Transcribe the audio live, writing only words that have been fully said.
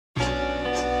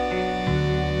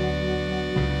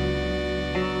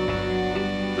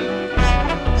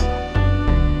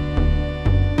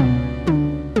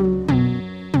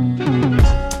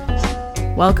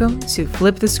Welcome to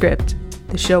Flip the Script,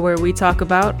 the show where we talk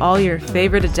about all your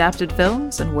favorite adapted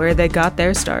films and where they got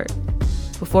their start.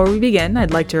 Before we begin,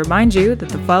 I'd like to remind you that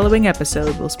the following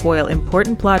episode will spoil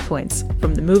important plot points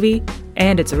from the movie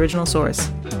and its original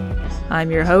source. I'm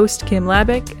your host, Kim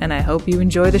Labick, and I hope you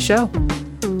enjoy the show.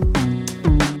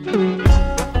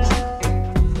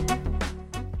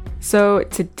 So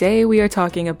today we are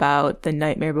talking about The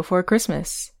Nightmare Before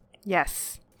Christmas.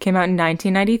 Yes. Came out in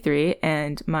 1993,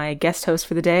 and my guest host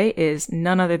for the day is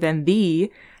none other than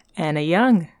the Anna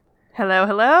Young. Hello,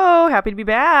 hello. Happy to be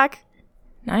back.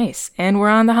 Nice. And we're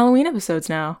on the Halloween episodes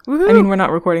now. Woohoo! I mean, we're not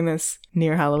recording this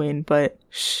near Halloween, but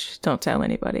shh, don't tell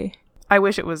anybody. I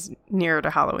wish it was nearer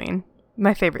to Halloween.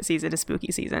 My favorite season is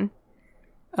spooky season.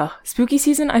 Spooky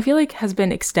season, I feel like, has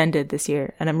been extended this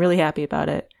year, and I'm really happy about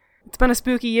it. It's been a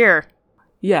spooky year.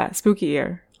 Yeah, spooky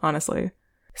year, honestly.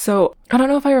 So, I don't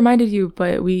know if I reminded you,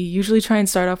 but we usually try and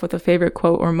start off with a favorite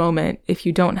quote or moment. If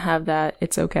you don't have that,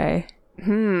 it's okay.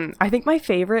 I think my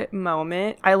favorite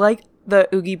moment, I like the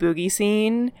Oogie Boogie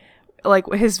scene. Like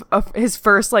his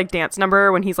first like dance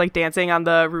number when he's like dancing on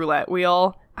the roulette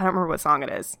wheel. I don't remember what song it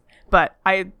is, but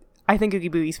I think Oogie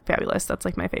Boogie's fabulous. That's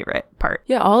like my favorite part.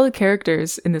 Yeah, all the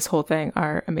characters in this whole thing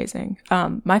are amazing.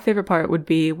 My favorite part would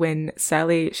be when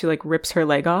Sally, she like rips her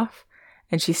leg off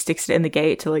and she sticks it in the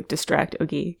gate to like distract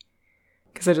Oogie.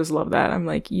 Because I just love that. I'm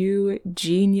like, you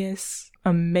genius,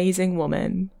 amazing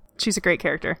woman. She's a great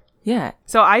character. Yeah.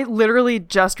 So I literally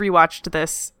just rewatched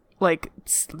this like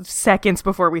seconds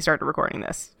before we started recording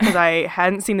this because I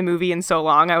hadn't seen the movie in so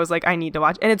long. I was like, I need to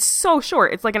watch, and it's so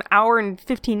short. It's like an hour and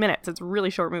 15 minutes. It's a really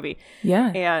short movie.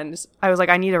 Yeah. And I was like,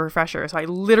 I need a refresher. So I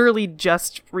literally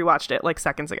just rewatched it like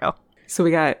seconds ago. So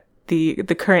we got the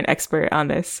current expert on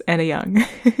this, Anna Young.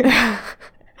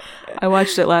 I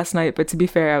watched it last night, but to be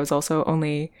fair, I was also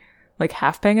only like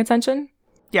half paying attention.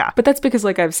 Yeah. But that's because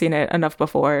like I've seen it enough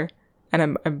before and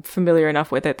I'm familiar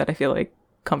enough with it that I feel like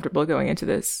comfortable going into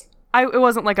this. It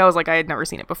wasn't like I was like, I had never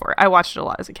seen it before. I watched it a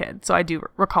lot as a kid, so I do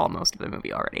recall most of the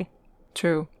movie already.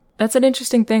 True. That's an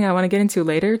interesting thing I want to get into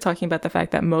later, talking about the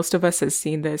fact that most of us have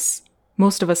seen this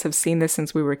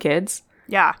since we were kids.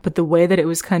 Yeah. But the way that it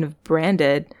was kind of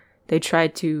branded, they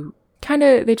tried to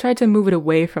move it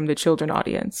away from the children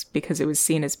audience because it was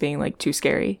seen as being like too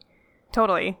scary.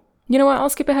 Totally. You know what? I'll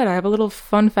skip ahead. I have a little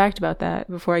fun fact about that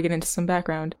before I get into some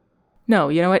background. No,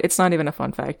 you know what? It's not even a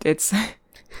fun fact. It's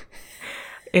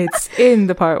in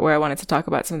the part where I wanted to talk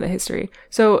about some of the history.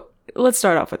 So let's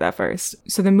start off with that first.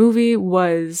 So the movie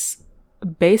was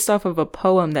based off of a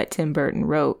poem that Tim Burton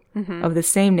wrote of the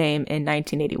same name in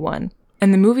 1981.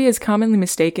 And the movie is commonly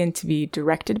mistaken to be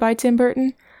directed by Tim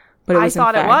Burton, but it was it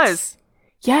was.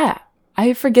 Yeah.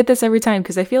 I forget this every time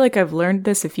because I feel like I've learned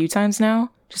this a few times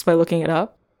now just by looking it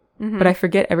up. But I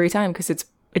forget every time because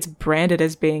it's branded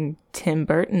as being Tim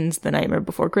Burton's The Nightmare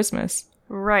Before Christmas.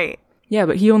 Right. Yeah,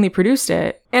 but he only produced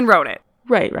it. And wrote it.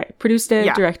 Right. Produced it,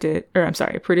 Yeah.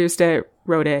 Produced it,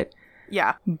 wrote it.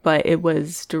 Yeah. But it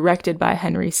was directed by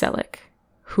Henry Selick,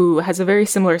 who has a very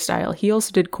similar style. He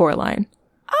also did Coraline.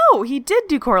 Oh, he did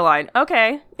do Coraline.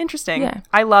 Okay. Interesting. Yeah.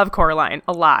 I love Coraline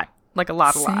a lot. Like a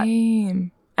lot.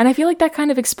 Same. And I feel like that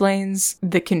kind of explains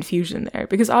the confusion there,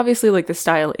 because obviously, like, the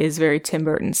style is very Tim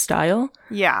Burton style.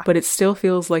 Yeah. But it still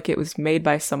feels like it was made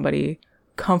by somebody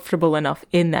comfortable enough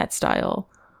in that style,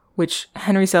 which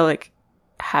Henry Selick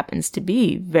happens to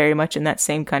be very much in that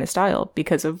same kind of style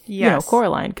because of,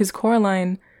 Coraline. Because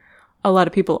Coraline, a lot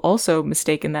of people also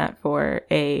mistaken that for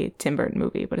a Tim Burton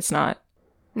movie, but it's not.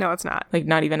 No, it's not. Like,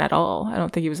 not even at all. I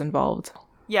don't think he was involved.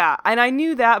 Yeah, and I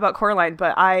knew that about Coraline,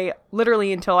 but I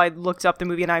literally, until I looked up the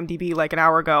movie on IMDb like an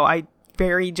hour ago, I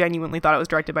very genuinely thought it was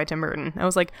directed by Tim Burton. I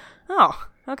was like, oh,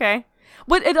 okay.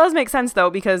 But it does make sense, though,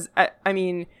 because, I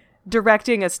mean,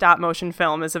 directing a stop-motion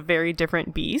film is a very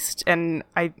different beast, and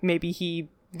maybe he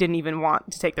didn't even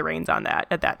want to take the reins on that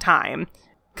at that time,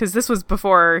 because this was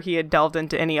before he had delved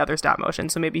into any other stop-motion,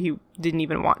 so maybe he didn't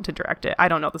even want to direct it. I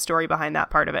don't know the story behind that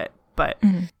part of it, but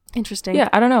interesting. Yeah,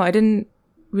 I don't know. I didn't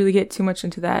really get too much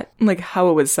into that, like how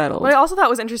it was settled. What I also thought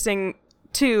was interesting,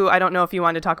 too, I don't know if you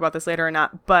wanted to talk about this later or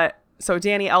not, but so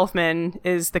Danny Elfman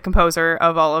is the composer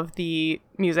of all of the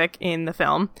music in the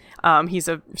film. He's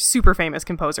a super famous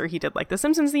composer. He did like the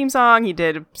Simpsons theme song. He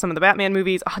did some of the Batman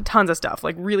movies, tons of stuff,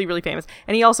 like really, really famous.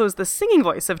 And he also is the singing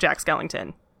voice of Jack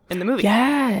Skellington in the movie.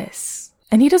 Yes.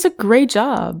 And he does a great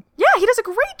job. Yeah, he does a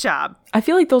great job. I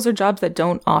feel like those are jobs that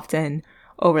don't often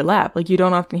overlap. Like, you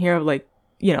don't often hear of, like,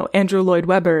 Andrew Lloyd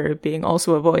Webber being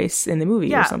also a voice in the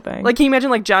movie or something. Like, can you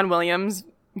imagine, like, John Williams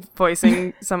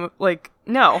voicing some, like,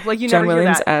 no. Like, you John never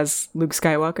Williams hear that. as Luke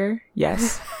Skywalker?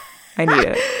 Yes. I need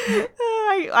it.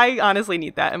 I honestly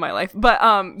need that in my life. But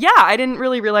yeah, I didn't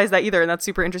really realize that either, and that's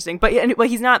super interesting. But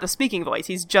he's not the speaking voice;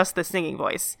 he's just the singing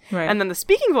voice. Right. And then the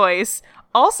speaking voice,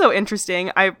 also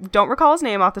interesting. I don't recall his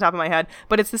name off the top of my head,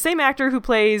 but it's the same actor who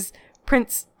plays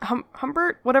Prince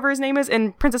Humbert, whatever his name is,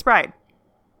 in Princess Bride.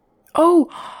 Oh,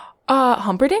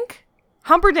 Humperdinck?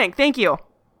 Humperdinck, thank you.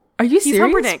 Are you serious? He's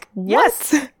Humperdinck. What?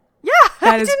 Yes. Yeah,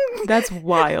 That's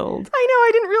wild. I know, I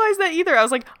didn't realize that either. I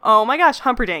was like, oh my gosh,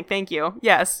 Humperdinck, thank you.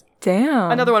 Yes. Damn.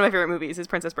 Another one of my favorite movies is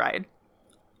Princess Bride.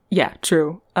 Yeah,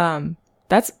 true.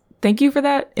 Thank you for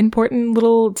that important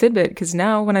little tidbit, because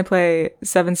now when I play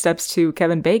 7 Steps to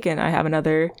Kevin Bacon, I have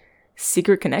another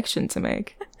secret connection to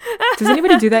make. Does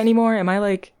anybody do that anymore? Have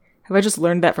I just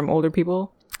learned that from older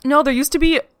people? No, there used to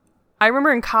be, I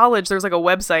remember in college, there was like a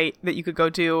website that you could go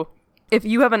to. If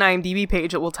you have an IMDb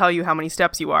page, it will tell you how many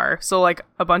steps you are. So like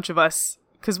a bunch of us,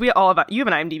 because you have an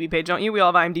IMDb page, don't you? We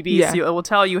all have IMDb, yeah. So it will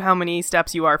tell you how many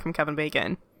steps you are from Kevin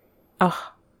Bacon.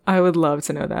 Oh, I would love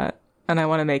to know that. And I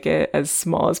want to make it as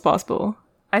small as possible.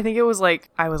 I think I was like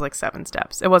 7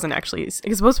 steps. It wasn't actually, it's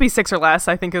supposed to be 6 or less,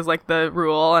 I think is like the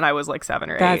rule, and I was like 7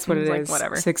 or 8. That's what it is. is.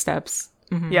 Whatever. 6 steps.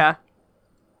 Mm-hmm. Yeah.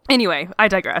 Anyway, I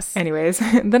digress. Anyways,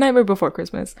 The Nightmare Before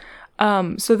Christmas.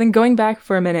 So then going back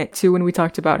for a minute to when we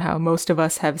talked about how most of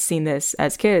us have seen this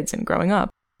as kids and growing up.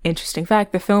 Interesting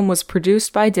fact, the film was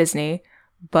produced by Disney,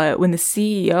 but when the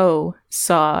CEO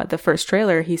saw the first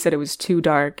trailer, he said it was too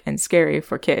dark and scary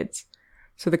for kids.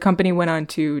 So the company went on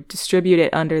to distribute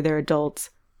it under their adult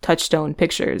Touchstone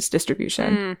Pictures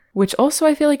distribution, which also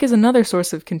I feel like is another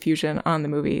source of confusion on the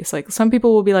movie. It's like some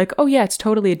people will be like, oh yeah, it's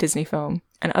totally a Disney film.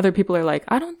 And other people are like,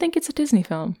 I don't think it's a Disney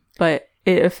film, but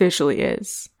it officially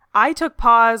is. I took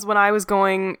pause when I was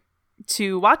going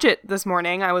to watch it this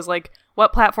morning. I was like,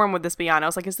 what platform would this be on? I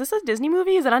was like, is this a Disney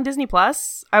movie? Is it on Disney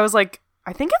Plus? I was like,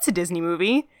 I think it's a Disney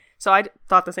movie. So I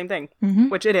thought the same thing,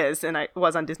 which it is. And it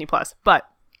was on Disney Plus. But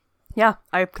yeah,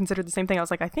 I considered the same thing. I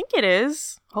was like, I think it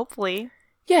is. Hopefully.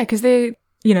 Yeah, because they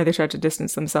tried to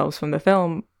distance themselves from the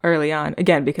film early on,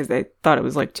 again, because they thought it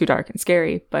was like too dark and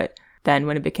scary. But then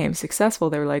when it became successful,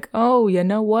 they were like, oh, you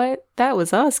know what? That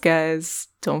was us, guys.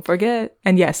 Don't forget.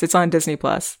 And yes, it's on Disney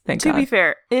Plus. Thank God. To be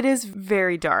fair, it is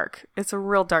very dark. It's a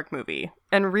real dark movie.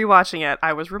 And rewatching it,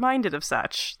 I was reminded of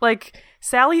such. Like,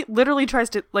 Sally literally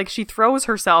tries to, like, she throws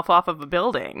herself off of a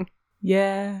building.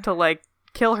 Yeah. To, like,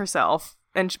 kill herself.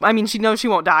 And, she knows she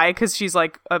won't die because she's,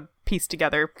 like, a pieced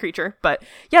together creature. But,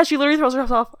 yeah, she literally throws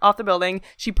herself off the building.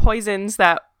 She poisons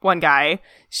that one guy.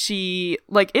 She,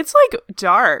 like, it's, like,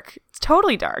 dark. It's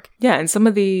totally dark. Yeah, and some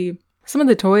of the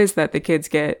toys that the kids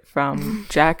get from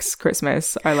Jack's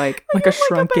Christmas are, like a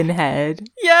shrunken head.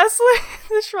 Yes, like,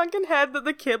 the shrunken head that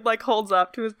the kid, like, holds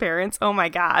up to his parents. Oh, my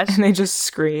gosh. And they just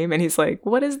scream, and he's like,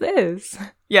 what is this?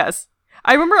 Yes.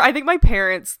 I think my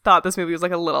parents thought this movie was,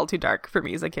 like, a little too dark for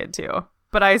me as a kid, too.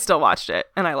 But I still watched it,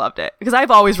 and I loved it. Because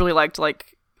I've always really liked,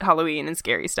 like, Halloween and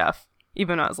scary stuff,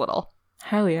 even when I was little.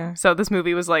 Hell yeah. So this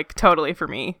movie was, like, totally for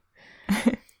me.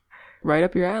 Right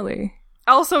up your alley.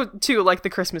 Also, too, like, the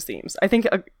Christmas themes. I think,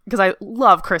 because I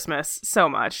love Christmas so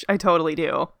much. I totally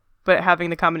do. But having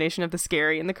the combination of the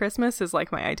scary and the Christmas is,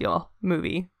 like, my ideal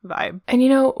movie vibe. And,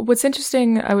 what's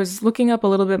interesting, I was looking up a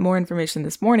little bit more information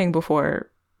this morning before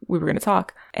we were going to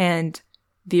talk, and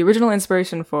the original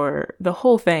inspiration for the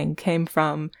whole thing came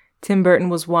from Tim Burton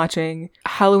was watching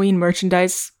Halloween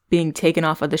merchandise being taken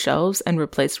off of the shelves and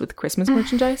replaced with Christmas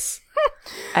merchandise.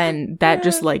 And that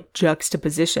just, like,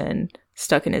 juxtaposition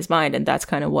stuck in his mind. And that's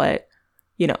kind of what,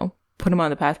 put him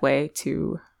on the pathway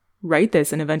to write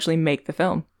this and eventually make the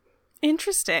film.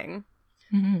 Interesting.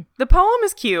 Mm-hmm. The poem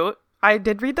is cute. I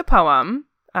did read the poem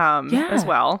as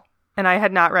well. And I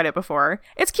had not read it before.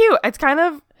 It's cute. It's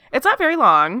not very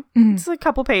long. Mm-hmm. It's a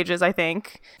couple pages, I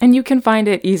think. And you can find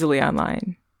it easily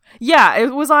online. Yeah,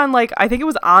 it was on, like, I think it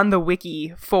was on the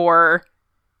wiki for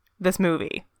this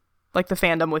movie. Like, the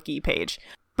fandom wiki page.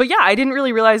 But yeah, I didn't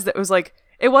really realize that it was, like,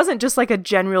 it wasn't just, like, a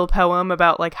general poem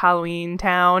about, like, Halloween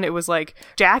Town. It was, like,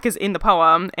 Jack is in the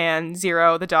poem, and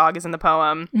Zero, the dog, is in the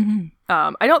poem.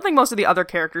 Mm-hmm. I don't think most of the other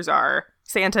characters are.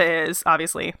 Santa is,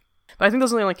 obviously. But I think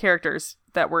those are the only characters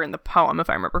that were in the poem, if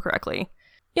I remember correctly.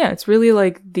 Yeah, it's really,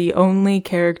 like, the only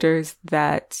characters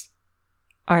that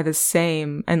are the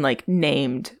same and, like,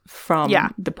 named from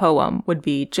the poem would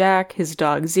be Jack, his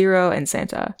dog Zero, and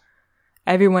Santa.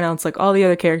 Everyone else, like, all the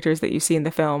other characters that you see in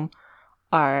the film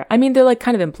are, they're, like,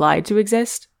 kind of implied to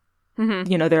exist.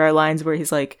 Mm-hmm. There are lines where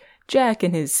he's like, Jack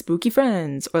and his spooky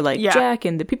friends, or, like, Jack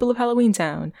and the people of Halloween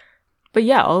Town. But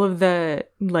yeah, all of the,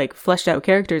 like, fleshed out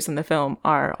characters in the film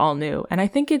are all new. And I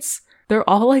think they're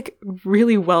all, like,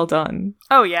 really well done.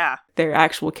 Oh, yeah. Their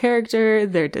actual character,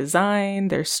 their design,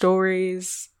 their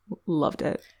stories. Loved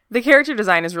it. The character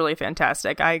design is really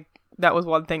fantastic. That was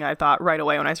one thing I thought right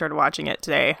away when I started watching it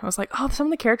today. I was like, oh, some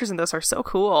of the characters in this are so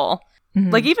cool.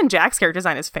 Mhm. Like, even Jack's character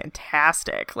design is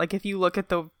fantastic. Like, if you look at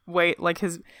the way, like,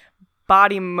 his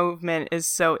body movement is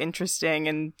so interesting,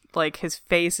 and, like, his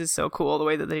face is so cool. The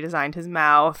way that they designed his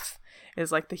mouth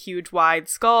is, like, the huge, wide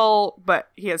skull, but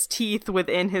he has teeth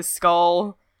within his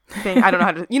skull thing. I don't know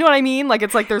how to, you know what I mean? Like,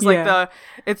 it's like there's, like,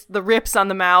 it's the rips on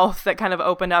the mouth that kind of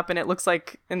open up, and it looks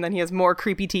like, and then he has more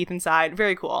creepy teeth inside.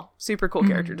 Very cool. Super cool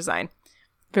character design.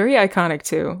 Very iconic,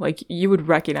 too. Like, you would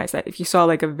recognize that. If you saw,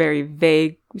 like, a very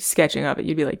vague sketching of it,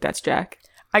 you'd be like, that's Jack.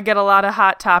 I get a lot of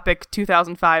Hot Topic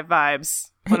 2005 vibes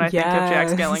when I think of Jack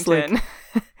Yes, Skellington.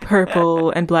 like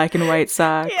purple and black and white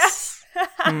socks. Yes.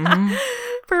 Mhm.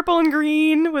 Purple and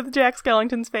green with Jack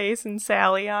Skellington's face and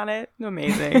Sally on it.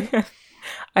 Amazing.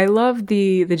 I love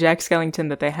the Jack Skellington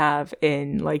that they have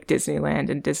in, like, Disneyland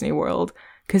and Disney World.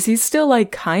 Because he's still,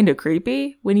 like, kind of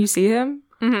creepy when you see him.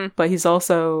 Mm-hmm. But he's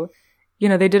also... You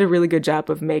know, they did a really good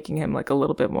job of making him, like, a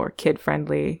little bit more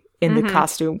kid-friendly in the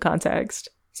costume context.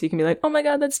 So you can be like, oh my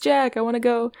god, that's Jack. I want to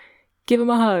go give him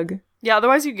a hug. Yeah,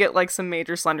 otherwise you get, like, some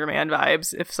major Slender Man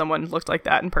vibes if someone looked like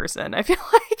that in person, I feel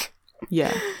like.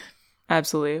 Yeah,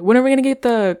 absolutely. When are we going to get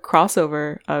the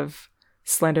crossover of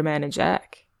Slender Man and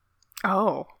Jack?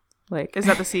 Oh. Like, Is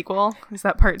that the sequel? Is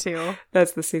that part 2?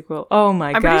 that's the sequel. Oh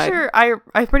my I'm god.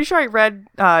 pretty sure I read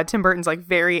Tim Burton's, like,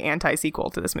 very anti-sequel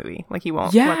to this movie. Like, he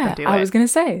won't let them do it. I was going to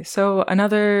say. So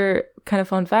another kind of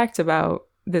fun fact about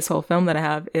this whole film that I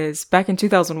have is back in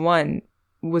 2001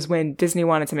 was when Disney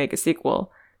wanted to make a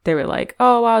sequel. They were like,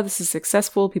 oh wow, this is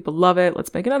successful. People love it.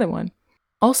 Let's make another one.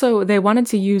 Also, they wanted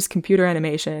to use computer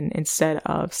animation instead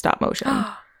of stop motion.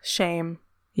 Shame.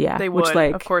 Yeah. They which, would.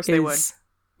 like, Of course they would. is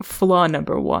flaw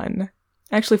number 1.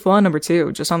 Actually, flaw number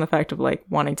 2, just on the fact of, like,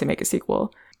 wanting to make a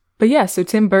sequel. But yeah, so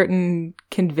Tim Burton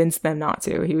convinced them not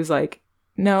to. He was like,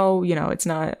 no, you know, it's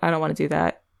not, I don't want to do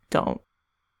that. Don't.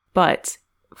 But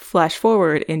flash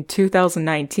forward in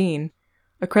 2019,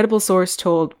 a credible source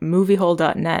told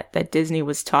moviehole.net that Disney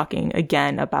was talking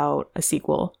again about a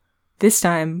sequel. This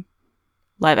time,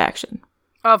 live action.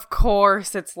 Of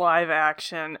course it's live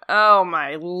action. Oh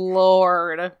my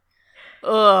lord.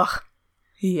 Ugh.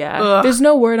 Yeah. Ugh. There's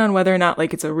no word on whether or not,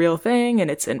 like, it's a real thing and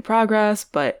it's in progress,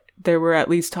 but there were at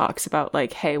least talks about,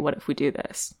 like, hey, what if we do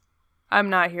this?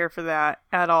 I'm not here for that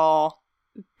at all.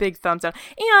 Big thumbs down.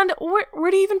 And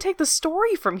where do you even take the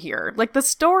story from here? Like, the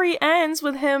story ends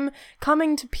with him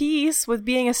coming to peace with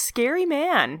being a scary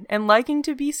man and liking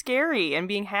to be scary and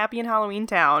being happy in Halloween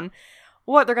Town.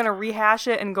 What, they're gonna rehash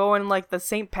it and go in, like, the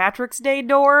St. Patrick's Day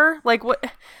door? Like,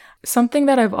 what? Something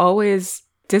that I've always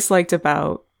disliked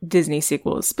about Disney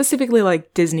sequels, specifically,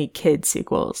 like, Disney kid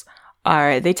sequels,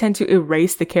 are they tend to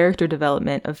erase the character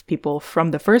development of people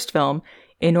from the first film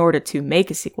in order to make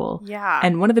a sequel. Yeah.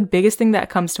 And one of the biggest thing that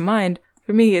comes to mind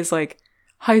for me is, like,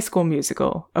 High School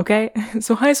Musical, okay?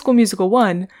 So High School Musical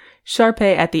 1,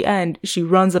 Sharpay at the end, she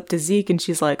runs up to Zeke and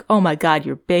she's like, oh my god,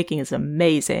 your baking is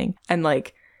amazing. And,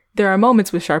 like, there are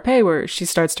moments with Sharpay where she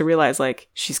starts to realize, like,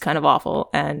 she's kind of awful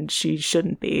and she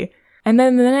shouldn't be. And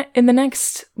then in the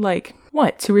next, like,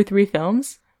 2 or 3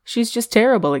 films, she's just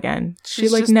terrible again. She,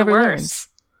 She's like, just the never worst. learns.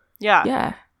 Yeah.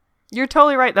 Yeah. You're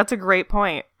totally right. That's a great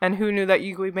point. And who knew that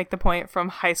you would make the point from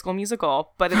High School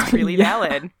Musical? But it's really Yeah.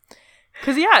 valid.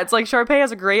 Because, yeah, it's like Sharpay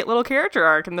has a great little character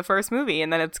arc in the first movie,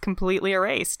 and then it's completely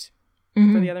erased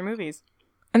for the other movies.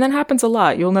 And that happens a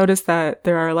lot. You'll notice that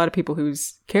there are a lot of people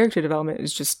whose character development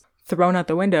is just thrown out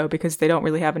the window because they don't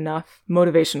really have enough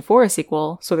motivation for a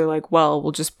sequel. So they're like, well,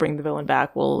 we'll just bring the villain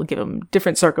back. We'll give him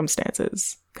different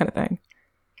circumstances, kind of thing.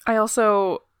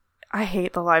 I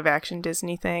hate the live action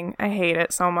Disney thing. I hate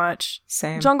it so much.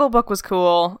 Same. Jungle Book was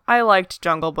cool. I liked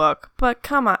Jungle Book. But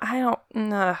come on,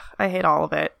 I hate all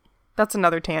of it. That's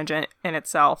another tangent in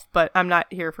itself, but I'm not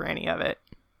here for any of it.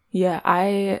 Yeah,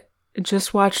 I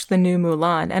just watched the new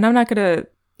Mulan, and I'm not gonna,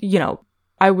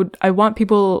 I want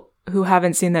people who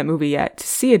haven't seen that movie yet to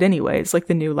see it anyways, like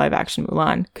the new live action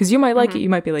Mulan, because you might like it, you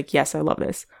might be like, yes, I love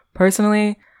this.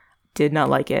 Personally, did not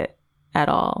like it at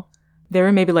all. There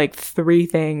were maybe like 3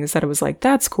 things that I was like,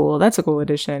 that's cool, that's a cool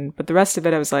addition, but the rest of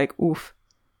it I was like, oof,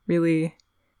 really,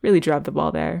 really dropped the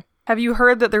ball there. Have you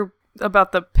heard that they're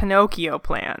about the Pinocchio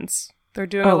plans? They're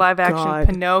doing a live action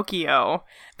Pinocchio.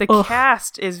 The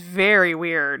cast is very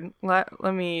weird. Let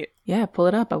me... Yeah, pull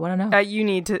it up. I want to know. You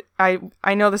need to...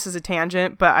 I know this is a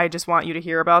tangent, but I just want you to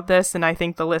hear about this, and I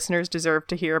think the listeners deserve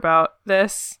to hear about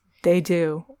this. They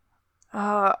do.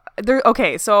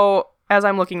 Okay, so as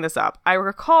I'm looking this up, I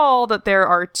recall that there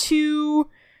are 2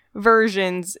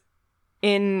 versions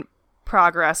in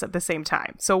progress at the same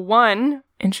time. So one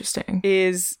interesting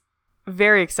is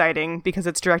very exciting because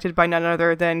it's directed by none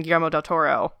other than Guillermo del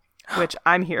Toro, which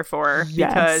I'm here for.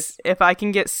 Yes. Because if I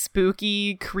can get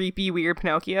spooky, creepy, weird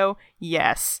Pinocchio,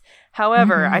 yes.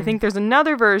 However, I think there's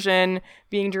another version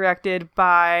being directed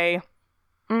by...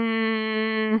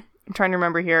 I'm trying to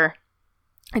remember here.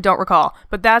 I don't recall.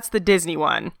 But that's the Disney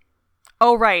one.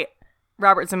 Oh, right.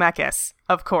 Robert Zemeckis,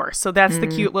 of course. So that's the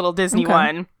cute little Disney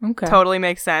one. Okay. Totally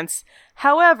makes sense.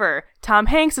 However, Tom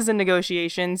Hanks is in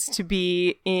negotiations to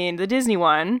be in the Disney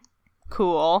one.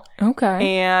 Cool.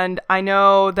 Okay. And I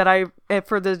know that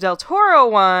for the Del Toro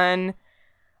one,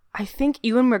 I think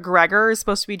Ewan McGregor is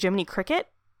supposed to be Jiminy Cricket,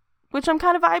 which I'm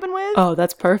kind of vibing with. Oh,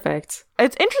 that's perfect.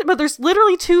 It's interesting, but there's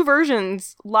literally 2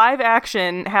 versions, live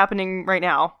action, happening right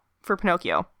now for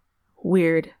Pinocchio.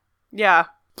 Weird. Yeah.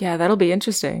 Yeah, that'll be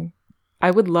interesting. I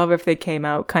would love if they came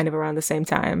out kind of around the same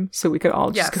time, so we could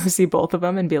all just go see both of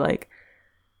them and be like,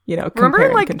 you know, compare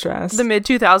and contrast. The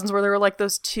mid-2000s where there were like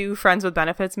those 2 Friends with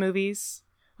Benefits movies?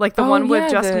 Like the one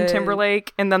with Justin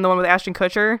Timberlake and then the one with Ashton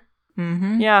Kutcher?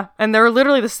 Mm-hmm. Yeah, and they were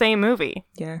literally the same movie.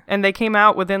 Yeah. And they came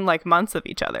out within like months of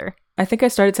each other. I think I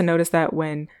started to notice that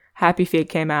when Happy Feet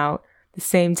came out, the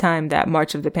same time that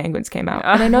March of the Penguins came out.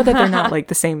 And I know that they're not like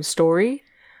the same story,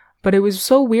 but it was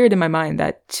so weird in my mind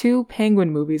that 2 Penguin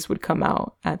movies would come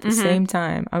out at the same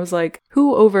time. I was like,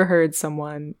 who overheard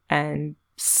someone and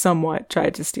somewhat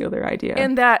tried to steal their idea?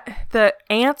 And that the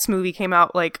Ants movie came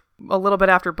out like a little bit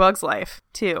after Bug's Life,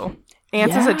 too.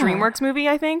 Ants is a DreamWorks movie,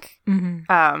 I think.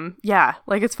 Yeah,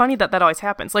 like it's funny that always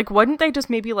happens. Like, wouldn't they just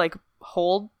maybe like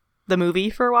hold the movie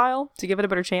for a while to give it a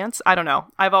better chance? I don't know.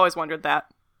 I've always wondered that.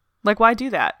 Like, why do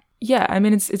that? Yeah, I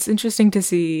mean, it's interesting to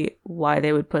see why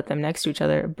they would put them next to each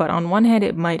other. But on one hand,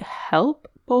 it might help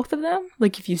both of them.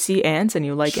 Like, if you see Ants and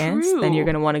you like Ants, then you're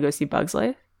going to want to go see Bug's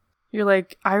Life. You're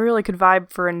like, I really could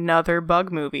vibe for another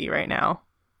Bug movie right now.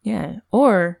 Yeah.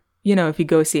 Or, you know, if you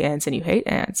go see Ants and you hate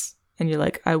Ants, and you're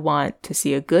like, I want to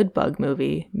see a good Bug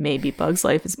movie, maybe Bug's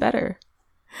Life is better.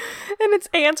 And it's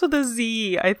Ants with a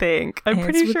Z, I think. I'm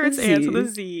pretty sure it's Ants with a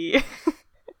Z.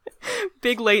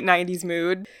 Big late 90s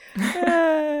mood.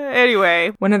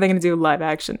 Anyway. When are they going to do live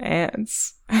action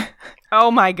Ants? Oh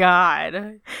my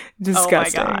god.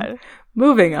 Disgusting. Oh my god.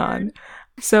 Moving on.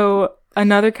 So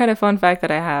another kind of fun fact that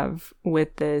I have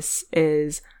with this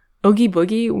is Oogie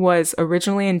Boogie was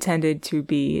originally intended to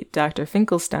be Dr.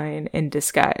 Finkelstein in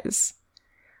disguise.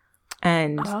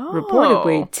 And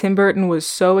reportedly, Tim Burton was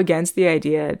so against the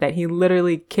idea that he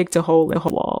literally kicked a hole in the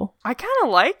wall. I kind of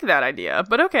like that idea,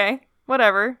 but okay.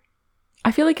 Whatever.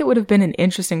 I feel like it would have been an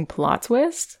interesting plot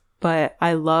twist, but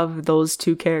I love those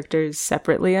 2 characters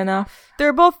separately enough.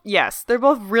 They're both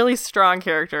really strong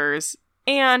characters,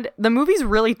 and the movie's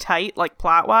really tight, like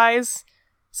plot-wise,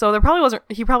 so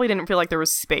he probably didn't feel like there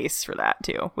was space for that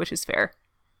too, which is fair.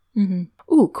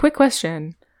 Mm-hmm. Ooh, quick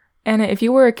question. Anna, if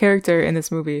you were a character in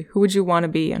this movie, who would you want to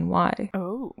be and why?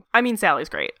 Oh. I mean, Sally's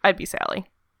great. I'd be Sally.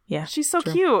 Yeah. She's so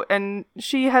cute, and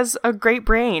she has a great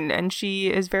brain, and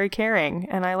she is very caring,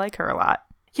 and I like her a lot.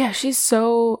 Yeah, she's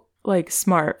so, like,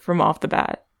 smart from off the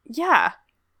bat. Yeah.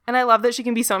 And I love that she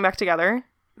can be sewn back together.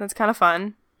 That's kind of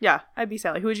fun. Yeah, I'd be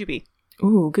Sally. Who would you be?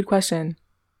 Ooh, good question.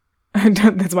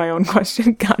 That's my own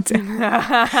question. Goddamn.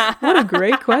 What a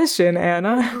great question,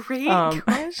 Anna. Great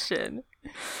question.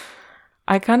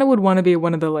 I kind of would want to be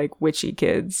one of the, like, witchy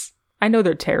kids. I know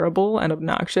they're terrible and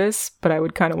obnoxious, but I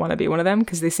would kind of want to be one of them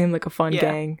because they seem like a fun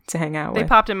gang to hang out with. They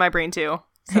popped in my brain too,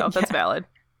 so that's valid.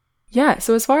 Yeah,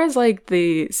 so as far as like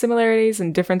the similarities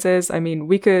and differences, I mean,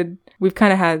 we've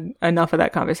kind of had enough of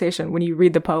that conversation. When you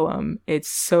read the poem,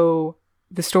 the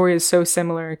story is so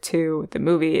similar to the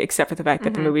movie, except for the fact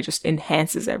that the movie just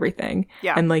enhances everything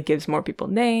and like gives more people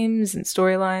names and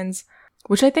storylines,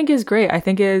 which I think is great. I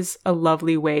think is a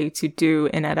lovely way to do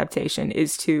an adaptation,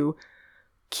 is to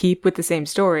keep with the same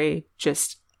story,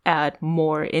 just add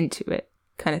more into it,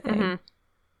 kind of thing.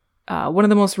 One of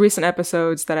the most recent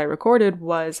episodes that I recorded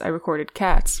recorded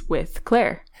Cats with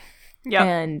Claire. Yeah.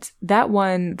 And that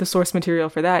one, the source material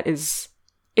for that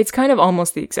it's kind of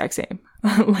almost the exact same.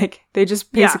 Like, they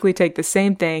just basically take the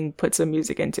same thing, put some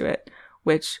music into it,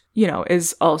 which, you know,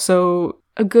 is also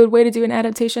a good way to do an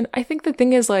adaptation. I think the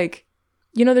thing is, like,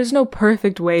 you know, there's no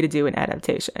perfect way to do an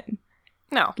adaptation.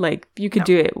 No. Like, you could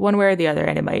do it one way or the other,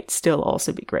 and it might still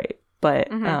also be great. But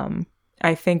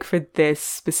I think for this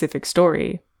specific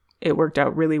story, it worked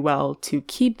out really well to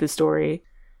keep the story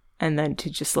and then to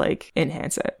just, like,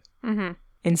 enhance it.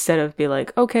 Instead of be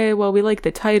like, okay, well, we like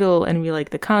the title and we like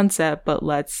the concept, but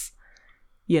let's,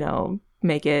 you know,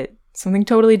 make it something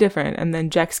totally different. And then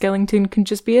Jack Skellington can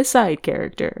just be a side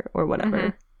character or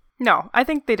whatever. No, I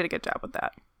think they did a good job with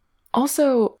that.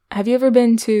 Also, have you ever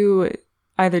been to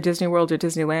either Disney World or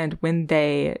Disneyland when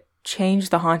they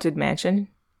changed the Haunted Mansion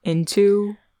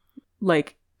into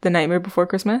like the Nightmare Before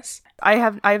Christmas? I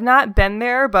have not been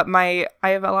there, but I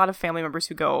have a lot of family members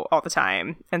who go all the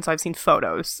time, and so I've seen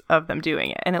photos of them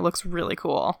doing it, and it looks really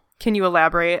cool. Can you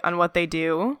elaborate on what they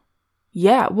do?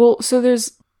 Yeah, well, so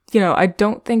there's, I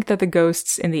don't think that the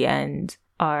ghosts in the end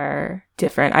are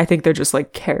different. I think they're just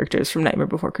like characters from Nightmare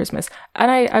Before Christmas.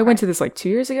 And I went to this like 2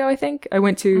 years ago, I think. I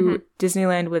went to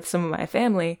Disneyland with some of my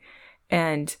family,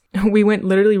 and we went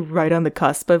literally right on the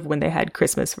cusp of when they had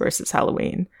Christmas versus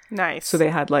Halloween. Nice. So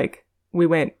they had we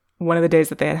went one of the days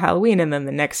that they had Halloween, and then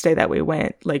the next day that we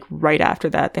went, like right after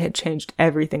that, they had changed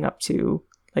everything up to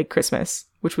like Christmas,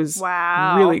 which was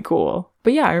really cool.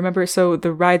 But yeah, I remember, so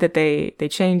the ride that they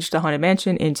changed the Haunted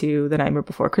Mansion into the Nightmare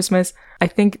Before Christmas, I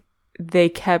think they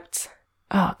kept,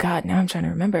 oh god, now I'm trying to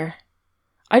remember.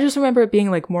 I just remember it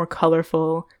being like more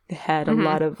colorful. They had a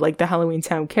lot of like the Halloween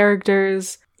Town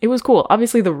characters. It was cool.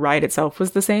 Obviously the ride itself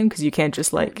was the same because you can't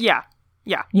just like,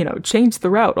 change the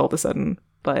route all of a sudden.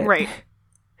 But right.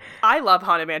 I love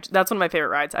Haunted Mansion. That's one of my favorite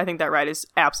rides. I think that ride is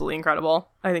absolutely incredible.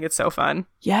 I think it's so fun.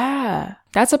 Yeah.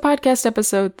 That's a podcast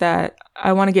episode that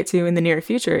I want to get to in the near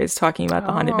future, is talking about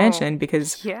the Haunted Mansion,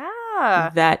 because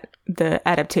that the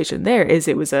adaptation there is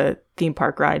it was a theme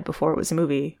park ride before it was a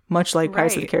movie, much like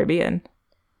Pirates of the Caribbean.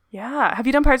 Yeah. Have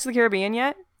you done Pirates of the Caribbean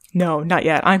yet? No, not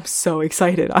yet. I'm so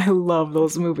excited. I love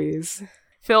those movies.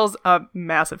 Phil's a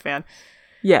massive fan.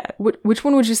 Yeah. Which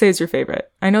one would you say is your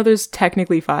favorite? I know there's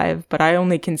technically 5, but I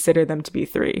only consider them to be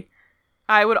 3.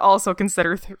 I would also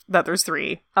consider that there's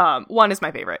 3. 1 is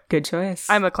my favorite. Good choice.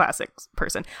 I'm a classics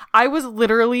person. I was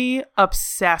literally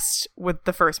obsessed with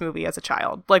the first movie as a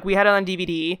child. Like, we had it on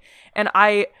DVD, and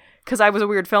because I was a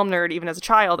weird film nerd even as a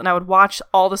child, and I would watch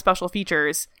all the special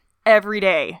features every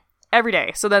day.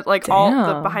 So that like all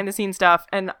the behind the scenes stuff,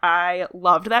 and I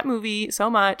loved that movie so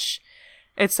much.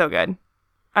 It's so good.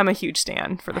 I'm a huge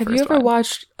stan for the first one. Have you ever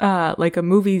watched like a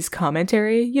movie's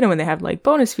commentary? You know, when they have like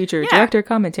bonus feature, director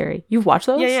commentary. You've watched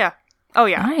those? Yeah. Oh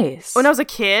yeah. Nice. When I was a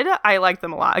kid, I liked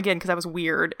them a lot. Again, because I was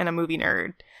weird and a movie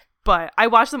nerd. But I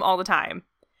watched them all the time.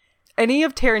 Any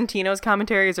of Tarantino's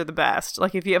commentaries are the best.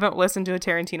 Like, if you haven't listened to a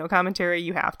Tarantino commentary,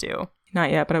 you have to.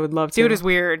 Not yet, but I would love to. Dude is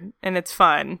weird, and it's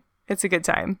fun. It's a good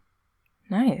time.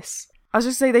 Nice. I was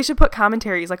just saying they should put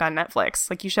commentaries like on Netflix.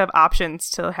 Like, you should have options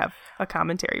to have a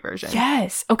commentary version.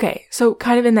 Yes. Okay. So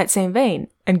kind of in that same vein,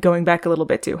 and going back a little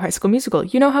bit to High School Musical,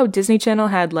 you know how Disney Channel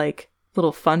had like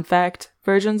little fun fact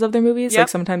versions of their movies? Like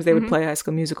sometimes they would play High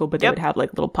School Musical, but they would have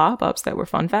like little pop-ups that were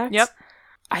fun facts. Yep.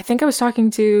 I think I was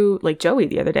talking to like Joey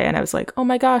the other day, and I was like, oh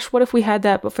my gosh, what if we had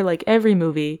that but for like every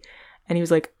movie? And he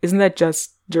was like, isn't that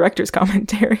just director's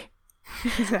commentary?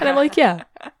 And I'm like, yeah,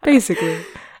 basically.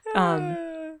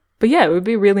 But yeah, it would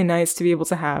be really nice to be able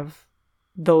to have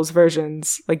those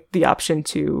versions, like the option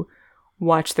to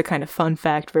watch the kind of fun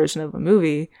fact version of a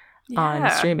movie on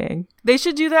streaming. They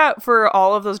should do that for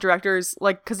all of those directors,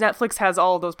 like, because Netflix has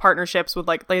all of those partnerships with,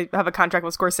 like, they have a contract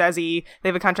with Scorsese, they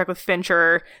have a contract with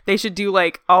Fincher. They should do,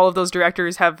 like, all of those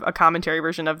directors have a commentary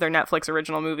version of their Netflix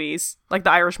original movies. Like,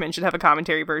 The Irishman should have a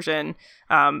commentary version.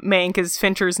 Mank is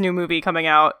Fincher's new movie coming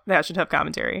out. That should have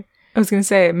commentary. I was going to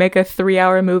say, make a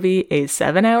 3-hour movie a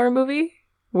 7-hour movie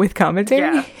with commentary?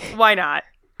 Yeah, why not?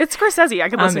 It's Scorsese. I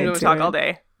could listen to him talk all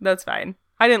day. That's fine.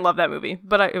 I didn't love that movie,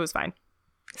 but it was fine.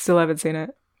 Still haven't seen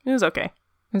it. It was okay.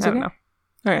 I don't know.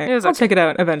 All right. I'll check it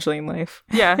out eventually in life.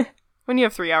 Yeah. When you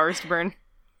have 3 hours to burn.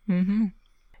 Mm-hmm.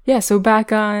 Yeah, so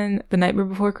back on The Nightmare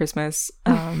Before Christmas,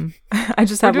 I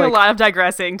just have We're doing a lot of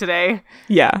digressing today.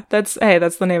 Yeah, that's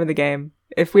the name of the game.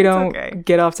 If we don't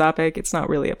get off topic, it's not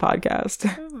really a podcast.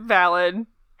 Valid.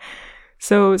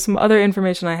 So some other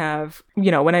information I have,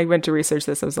 when I went to research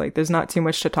this, I was like, there's not too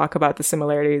much to talk about the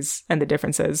similarities and the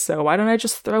differences. So why don't I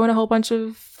just throw in a whole bunch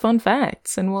of fun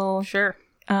facts and we'll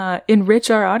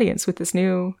enrich our audience with this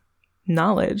new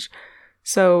knowledge.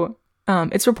 So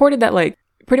it's reported that like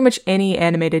pretty much any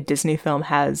animated Disney film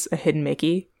has a hidden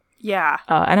Mickey. Yeah.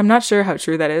 And I'm not sure how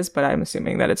true that is, but I'm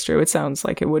assuming that it's true. It sounds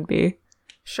like it would be.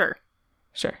 Sure,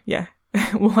 yeah.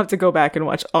 We'll have to go back and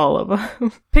watch all of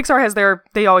them. Pixar has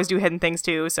they always do hidden things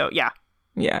too, so yeah.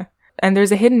 Yeah. And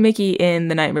there's a hidden Mickey in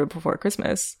The Nightmare Before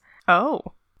Christmas. Oh.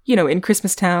 In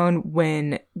Christmas Town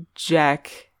when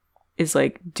Jack is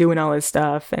like doing all his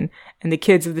stuff and the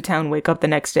kids of the town wake up the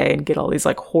next day and get all these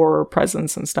like horror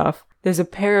presents and stuff. There's a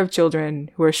pair of children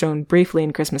who are shown briefly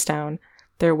in Christmas Town.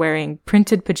 They're wearing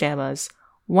printed pajamas.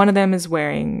 One of them is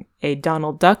wearing a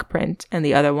Donald Duck print and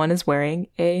the other one is wearing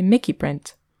a Mickey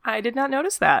print. I did not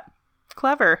notice that.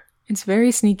 Clever. It's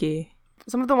very sneaky.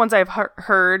 Some of the ones I've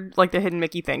heard, like the hidden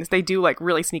Mickey things, they do like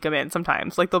really sneak them in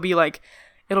sometimes. Like it'll be like,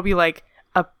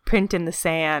 a print in the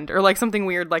sand or like something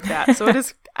weird like that. So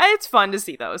it's fun to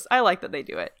see those. I like that they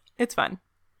do it. It's fun.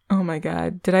 Oh my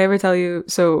God. Did I ever tell you?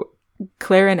 So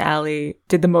Claire and Allie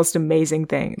did the most amazing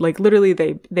thing. Like literally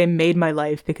they made my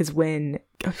life, because when,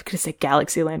 I was going to say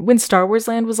Galaxyland, when Star Wars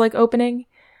Land was like opening,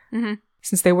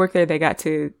 since they worked there, they got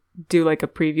to do like a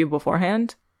preview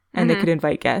beforehand and they could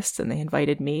invite guests, and they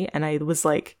invited me. And I was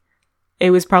like,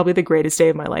 it was probably the greatest day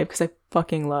of my life because I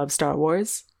fucking love Star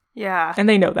Wars. Yeah. And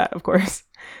they know that, of course.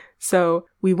 So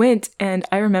we went, and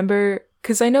I remember,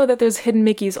 because I know that there's hidden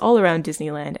Mickeys all around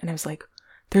Disneyland, and I was like,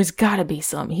 there's gotta be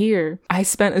some here. I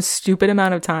spent a stupid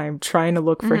amount of time trying to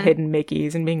look for hidden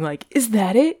Mickeys and being like, is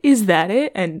that it? Is that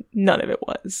it? And none of it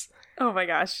was. Oh my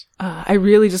gosh. I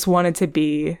really just wanted to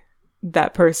be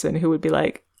that person who would be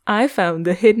like, I found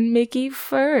the hidden Mickey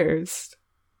first.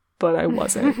 But I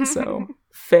wasn't, so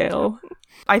fail.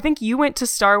 I think you went to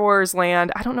Star Wars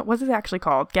Land. I don't know, what's it actually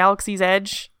called? Galaxy's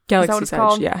Edge? Galaxy's Edge,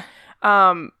 called? yeah.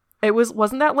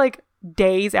 Wasn't that like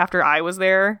days after I was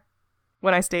there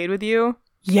when I stayed with you?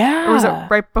 Yeah. Or was it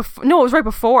right before? No, it was right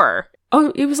before.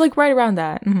 Oh, it was like right around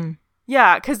that. Mm-hmm.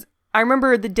 Yeah, because I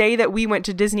remember the day that we went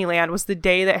to Disneyland was the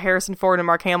day that Harrison Ford and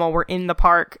Mark Hamill were in the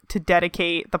park to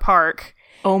dedicate the park.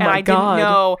 Oh my and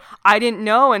God. I didn't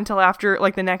know until after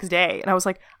like the next day. And I was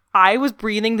like, I was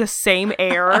breathing the same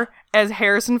air as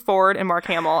Harrison Ford and Mark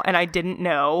Hamill, and I didn't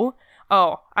know.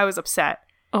 Oh, I was upset.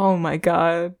 Oh my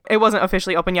God. It wasn't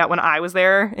officially open yet when I was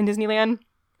there in Disneyland.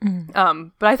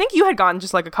 But I think you had gone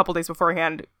just like a couple days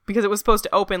beforehand, because it was supposed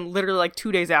to open literally like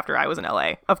 2 days after I was in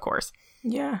LA, of course.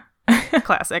 Yeah.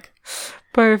 Classic.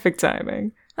 Perfect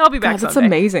timing. I'll be back That's someday.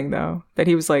 amazing, though, that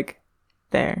he was like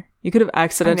there. You could have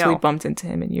accidentally bumped into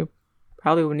him and you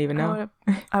probably wouldn't even know.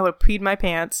 I would have peed my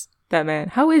pants. That man.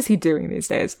 How is he doing these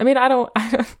days? I mean,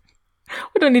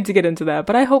 we don't need to get into that,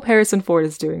 but I hope Harrison Ford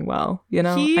is doing well. You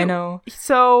know, I know.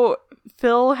 So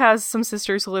Phil has some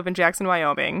sisters who live in Jackson,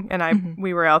 Wyoming, and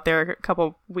we were out there a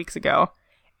couple weeks ago,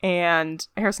 and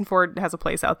Harrison Ford has a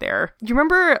place out there. Do you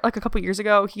remember like a couple years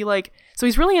ago,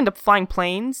 he's really into flying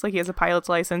planes, like he has a pilot's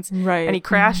license, right? And he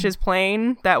crashed his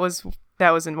plane. That was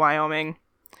in Wyoming.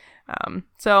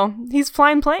 So he's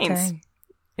flying planes. Dang.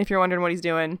 If you're wondering what he's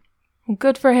doing. Well,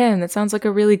 good for him. That sounds like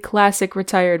a really classic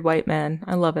retired white man.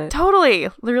 I love it. Totally.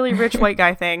 The really rich white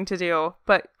guy thing to do.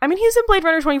 But, I mean, he was in Blade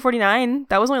Runner 2049.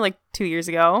 That was only like 2 years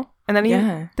ago. And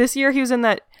then this year he was in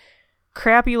that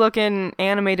crappy-looking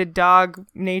animated dog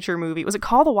nature movie. Was it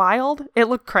Call the Wild? It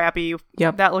looked crappy.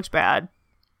 Yep. That looked bad.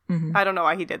 Mm-hmm. I don't know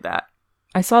why he did that.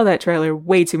 I saw that trailer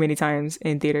way too many times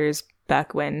in theaters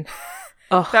back when...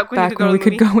 back when we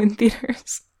could go in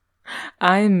theaters.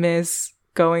 I miss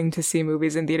going to see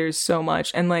movies in theaters so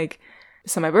much. And like,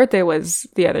 so my birthday was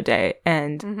the other day,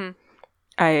 and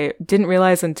I didn't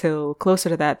realize until closer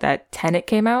to that Tenet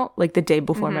came out like the day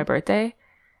before my birthday.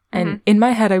 And in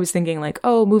my head I was thinking like,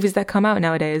 oh, movies that come out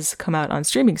nowadays come out on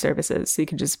streaming services, so you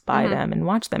can just buy them and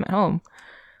watch them at home.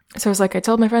 So I was like, I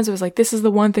told my friends, I was like, this is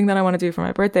the one thing that I want to do for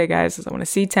my birthday, guys, is I want to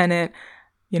see Tenet,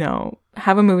 you know,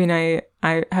 have a movie night.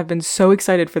 I have been so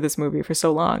excited for this movie for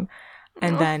so long.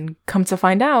 And then come to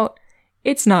find out,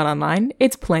 it's not online.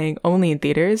 It's playing only in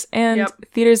theaters. And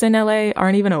theaters in LA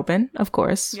aren't even open, of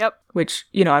course. Yep. Which,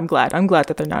 you know, I'm glad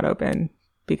that they're not open,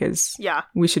 because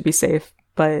we should be safe.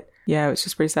 But yeah, it was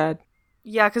just pretty sad.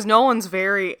 Yeah, because Nolan's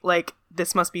very, like,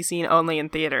 this must be seen only in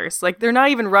theaters. Like, they're not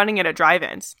even running it at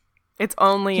drive-ins. It's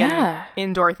only in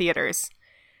indoor theaters.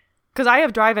 Because I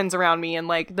have drive-ins around me, and,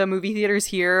 like, the movie theaters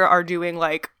here are doing,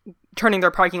 like, turning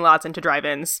their parking lots into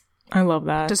drive-ins. I love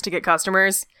that. Just to get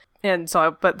customers. And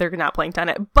so, but they're not playing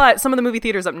Tenet. But some of the movie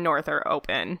theaters up north are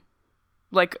open.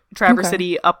 Like, Traverse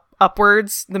City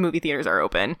upwards, the movie theaters are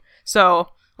open. So,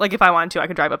 like, if I wanted to, I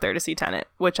could drive up there to see Tenet,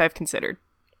 which I've considered.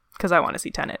 Because I want to see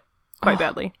Tenet quite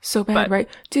badly. So bad, right?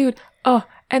 Dude,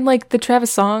 and, like, the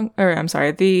Travis Scott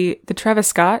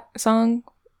song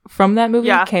from that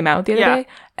movie came out the other day,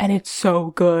 and it's so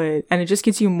good. And it just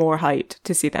gets you more hyped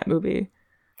to see that movie.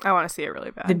 I want to see it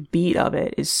really bad. The beat of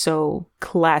it is so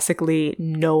classically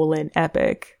Nolan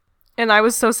epic. And I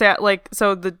was so sad. Like,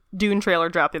 so the Dune trailer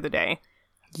dropped the other day.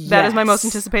 Yes. That is my most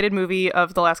anticipated movie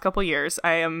of the last couple years.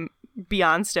 I am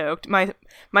beyond stoked. My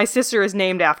sister is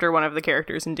named after one of the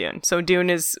characters in Dune. So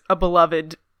Dune is a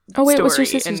beloved story. What's your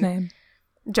sister's name?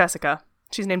 Jessica.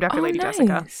 She's named after Lady nice.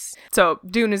 Jessica. So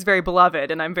Dune is very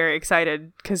beloved, and I'm very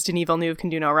excited because Denis Villeneuve can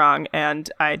do no wrong,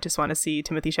 and I just want to see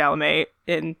Timothée Chalamet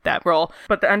in that role.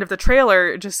 But the end of the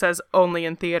trailer just says only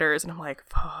in theaters, and I'm like,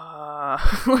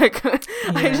 fuck. Like,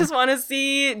 I just want to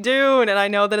see Dune, and I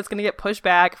know that it's going to get pushed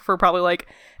back for probably like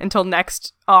until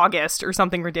next August or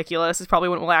something ridiculous. It's probably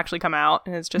when it will actually come out,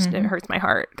 and it's just, it hurts my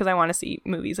heart because I want to see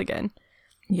movies again.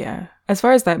 Yeah. As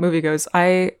far as that movie goes,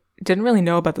 I didn't really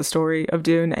know about the story of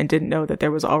Dune and didn't know that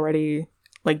there was already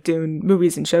like Dune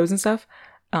movies and shows and stuff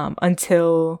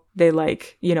until they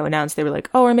like, you know, announced they were like,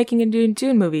 oh, we're making a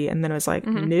Dune movie. And then I was like,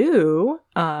 no.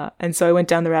 And so I went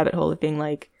down the rabbit hole of being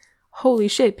like, holy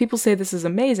shit, people say this is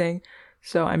amazing.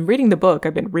 So I'm reading the book.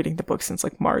 I've been reading the book since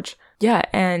like March. Yeah.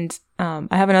 And I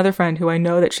have another friend who I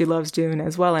know that she loves Dune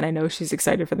as well. And I know she's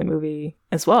excited for the movie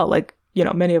as well. Like, you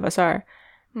know, many of us are.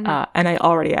 And I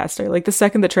already asked her, like the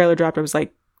second the trailer dropped, I was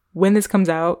like, when this comes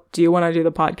out, do you want to do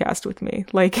the podcast with me?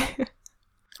 Like,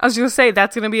 I was going to say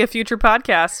that's going to be a future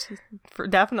podcast for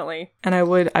definitely. And I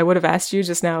would have asked you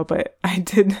just now, but I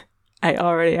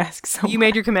already asked someone. You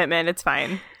made your commitment. It's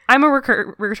fine. I'm a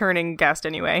returning guest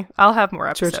anyway. I'll have more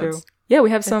episodes. True. Yeah,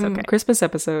 we have some Christmas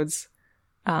episodes.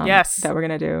 Yes, that we're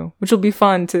gonna do, which will be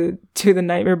fun to do the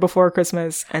Nightmare Before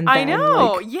Christmas. And then, I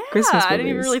know, like, yeah, Christmas I didn't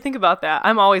even really think about that.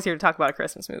 I'm always here to talk about a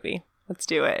Christmas movie. Let's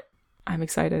do it. I'm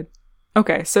excited.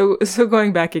 Okay, so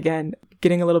going back again,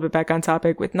 getting a little bit back on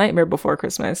topic with Nightmare Before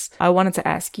Christmas, I wanted to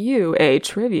ask you a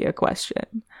trivia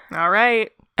question. All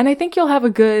right. And I think you'll have a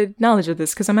good knowledge of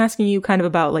this because I'm asking you kind of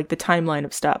about like the timeline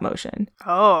of stop motion.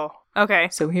 Oh, okay.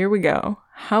 So here we go.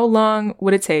 How long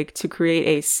would it take to create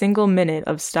a single minute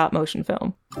of stop motion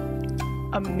film?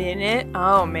 A minute?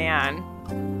 Oh, man.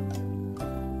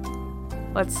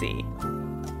 Let's see.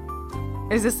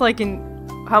 Is this like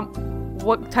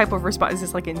what type of response? Is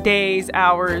this like in days,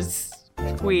 hours,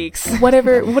 weeks?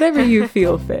 Whatever you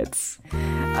feel fits.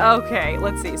 Okay,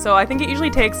 let's see. So I think it usually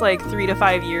takes like 3 to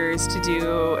 5 years to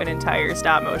do an entire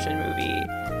stop motion movie.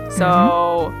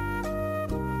 So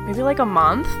maybe like a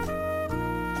month?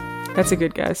 That's a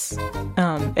good guess.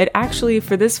 It actually,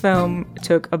 for this film,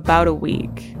 took about a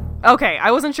week. Okay,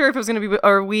 I wasn't sure if it was going to be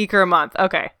a week or a month.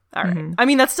 Okay, all right. I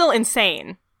mean, that's still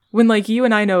insane. When, like, you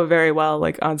and I know very well,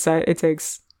 like, on set, it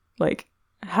takes, like,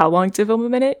 how long to film a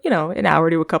minute? You know, an hour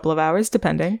to a couple of hours,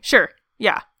 depending. Sure.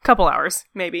 Yeah, couple hours,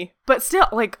 maybe. But still,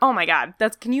 like, oh my god,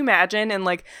 can you imagine? And,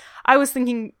 like, I was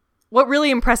thinking, what really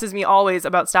impresses me always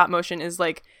about stop motion is,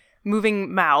 like,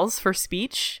 moving mouths for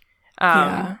speech.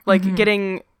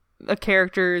 Getting a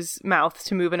character's mouth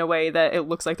to move in a way that it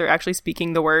looks like they're actually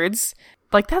speaking the words.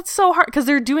 Like, that's so hard because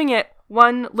they're doing it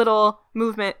one little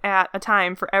movement at a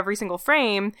time for every single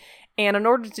frame. And in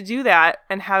order to do that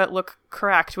and have it look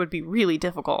correct would be really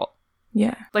difficult.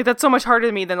 Yeah. Like, that's so much harder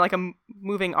to me than like a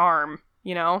moving arm,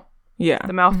 you know? Yeah.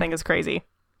 The mouth thing is crazy.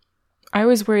 I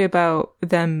always worry about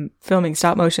them filming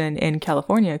stop motion in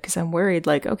California because I'm worried,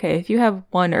 like, okay, if you have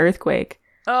one earthquake,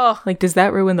 like, does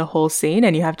that ruin the whole scene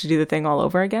and you have to do the thing all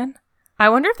over again? I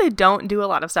wonder if they don't do a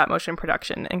lot of stop motion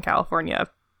production in California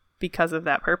because of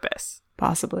that purpose.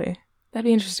 Possibly. That'd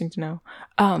be interesting to know.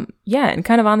 Yeah, and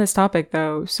kind of on this topic,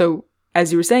 though, so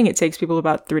as you were saying, it takes people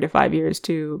about 3 to 5 years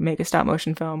to make a stop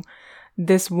motion film.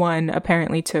 This one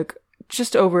apparently took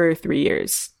just over 3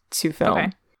 years to film.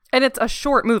 Okay. And it's a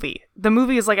short movie. The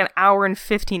movie is like an hour and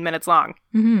 15 minutes long.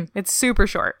 It's super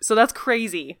short. So that's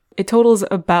crazy. It totals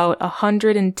about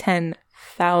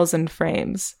 110,000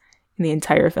 frames in the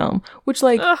entire film, which,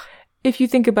 like, if you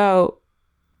think about,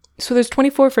 so there's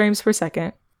 24 frames per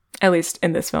second, at least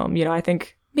in this film. You know, I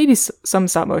think maybe some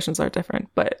stop motions are different,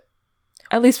 but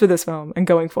at least for this film and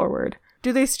going forward.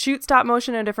 Do they shoot stop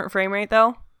motion at a different frame rate,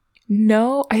 though?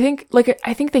 No, I think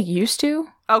they used to.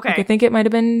 Okay. Like, I think it might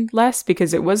have been less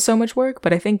because it was so much work,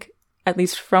 but I think at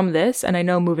least from this, and I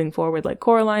know moving forward, like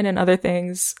Coraline and other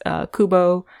things,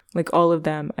 Kubo, like all of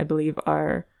them, I believe,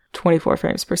 are 24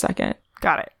 frames per second.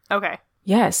 Got it. Okay.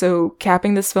 Yeah, so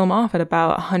capping this film off at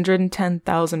about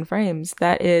 110,000 frames,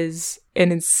 that is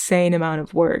an insane amount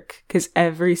of work because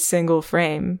every single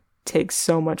frame takes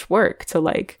so much work to,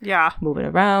 like, move it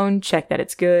around, check that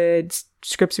it's good,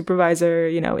 script supervisor,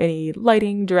 you know, any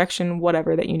lighting, direction,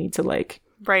 whatever that you need to, like,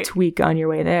 tweak on your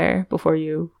way there before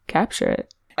you capture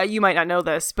it. You might not know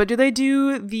this, but do they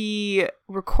do the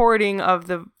recording of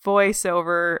the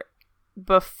voiceover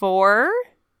before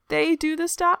they do the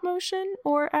stop motion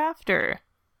or after?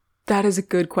 That is a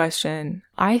good question.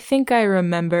 I think I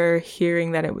remember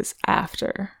hearing that it was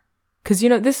after. Because, you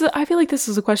know, I feel like this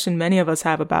is a question many of us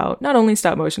have about not only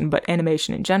stop motion, but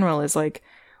animation in general is like,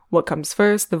 what comes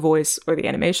first, the voice or the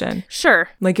animation? Sure.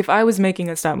 Like, if I was making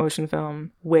a stop motion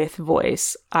film with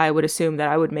voice, I would assume that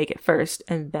I would make it first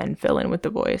and then fill in with the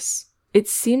voice. It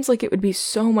seems like it would be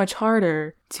so much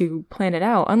harder to plan it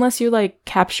out unless you, like,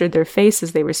 captured their face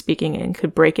as they were speaking and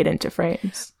could break it into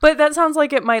frames. But that sounds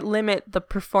like it might limit the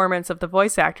performance of the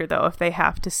voice actor, though, if they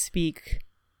have to speak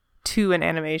to an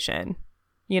animation,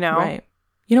 you know? Right.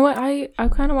 You know what? I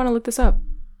kind of want to look this up.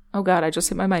 Oh, God, I just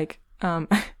hit my mic.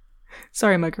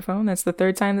 Sorry, microphone. That's the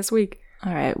third time this week.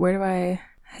 All right, where do I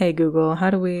Hey Google,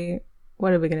 what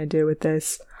are we gonna do with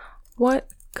this? What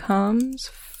comes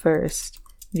first?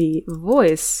 The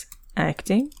voice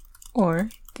acting or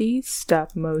the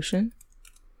stop motion?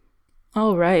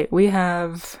 Alright, we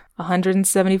have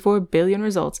 174 billion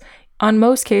results. On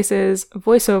most cases,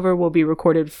 voiceover will be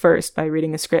recorded first by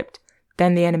reading a script.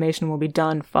 Then the animation will be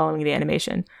done following the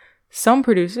animation. Some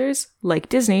producers, like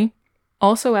Disney,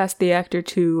 also ask the actor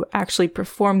to actually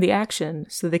perform the action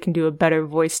so they can do a better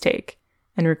voice take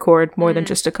and record more than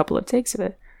just a couple of takes of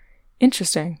it.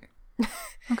 Interesting.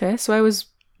 Okay, so I was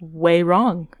way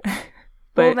wrong. But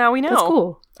well, now we know. That's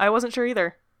cool. I wasn't sure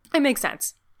either. It makes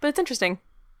sense, but it's interesting.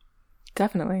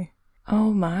 Definitely.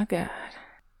 Oh my god.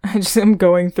 I'm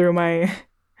going through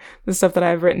the stuff that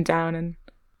I've written down, and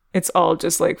it's all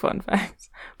just like fun facts.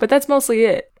 But that's mostly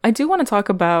it. I do want to talk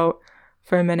about,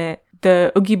 for a minute,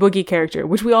 the Oogie Boogie character,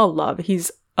 which we all love.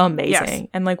 He's amazing. Yes.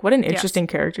 And like, what an interesting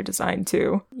character design,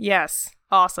 too. Yes.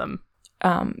 Awesome.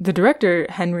 The director,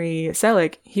 Henry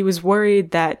Selick, he was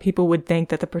worried that people would think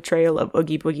that the portrayal of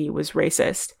Oogie Boogie was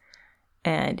racist.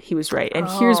 And he was right. And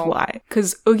here's why.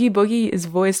 Because Oogie Boogie is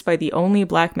voiced by the only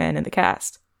black man in the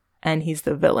cast. And he's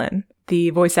the villain.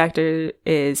 The voice actor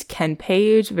is Ken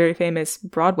Page, very famous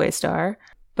Broadway star.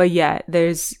 But yeah,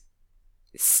 there's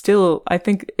still, I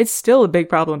think it's still a big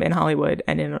problem in Hollywood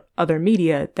and in other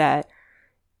media that,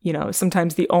 you know,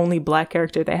 sometimes the only black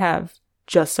character they have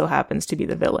just so happens to be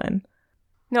the villain.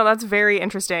 No, that's very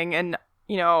interesting. And,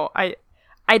 you know, I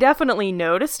definitely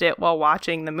noticed it while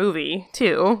watching the movie,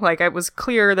 too. Like, it was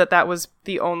clear that was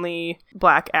the only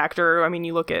black actor. I mean,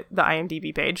 you look at the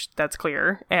IMDb page, that's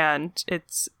clear. And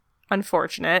it's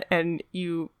unfortunate. And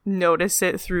you notice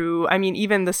it through, I mean,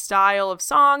 even the style of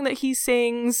song that he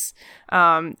sings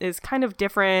is kind of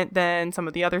different than some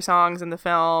of the other songs in the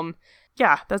film.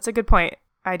 Yeah, that's a good point.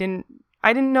 I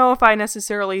didn't know if I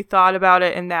necessarily thought about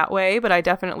it in that way, but I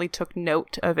definitely took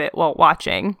note of it while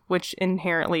watching, which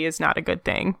inherently is not a good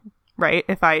thing, right?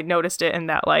 If I noticed it in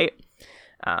that light.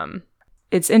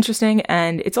 It's interesting,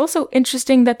 and it's also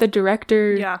interesting that the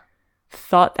director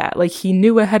thought that. Like, he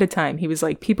knew ahead of time. He was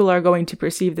like, people are going to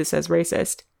perceive this as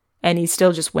racist, and he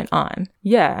still just went on.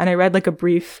 Yeah, and I read like a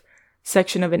brief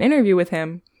section of an interview with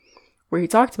him where he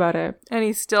talked about it. And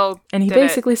he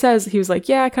basically says, he was like,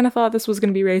 yeah, I kind of thought this was going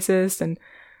to be racist, and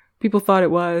people thought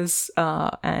it was,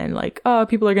 and like, oh,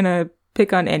 people are going to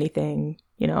pick on anything,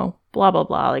 you know, blah, blah,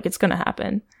 blah, like, it's going to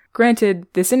happen. Granted,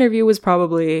 this interview was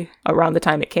probably around the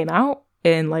time it came out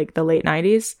in like the late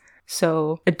 90s,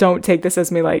 so don't take this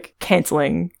as me like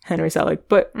canceling Henry Selick,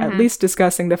 but at least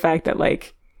discussing the fact that,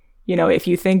 like, you know, if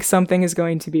you think something is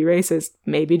going to be racist,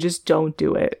 maybe just don't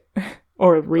do it.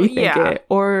 Or rethink it,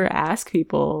 or ask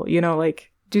people, you know,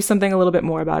 like, do something a little bit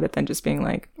more about it than just being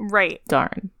like, right,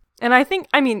 darn. And I think,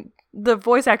 I mean, the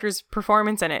voice actor's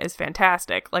performance in it is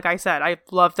fantastic. Like I said, I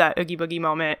love that Oogie Boogie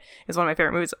moment. Is one of my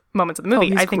favorite moments of the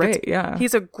movie. I think great,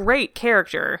 he's a great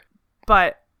character,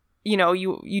 but, you know,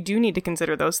 you do need to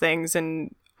consider those things,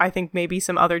 and I think maybe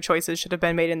some other choices should have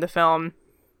been made in the film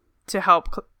to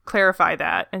help clarify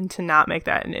that and to not make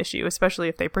that an issue, especially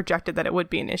if they projected that it would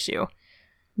be an issue.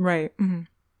 Right. Mm-hmm.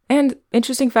 And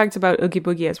interesting facts about Oogie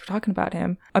Boogie as we're talking about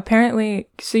him. Apparently,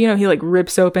 so, you know, he like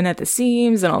rips open at the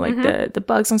seams and all like the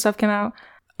bugs and stuff come out.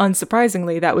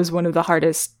 Unsurprisingly, that was one of the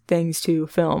hardest things to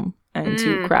film and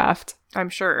to craft. I'm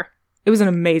sure. It was an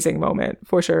amazing moment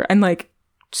for sure. And like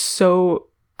so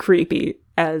creepy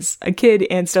as a kid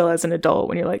and still as an adult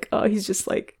when you're like, oh, he's just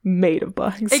like made of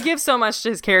bugs. It gives so much to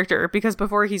his character because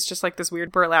before he's just like this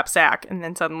weird burlap sack, and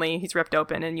then suddenly he's ripped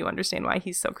open and you understand why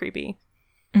he's so creepy.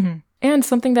 Mm-hmm. And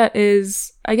something that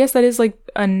is, I guess that is like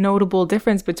a notable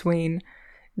difference between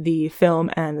the film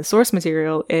and the source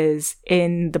material is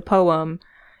in the poem,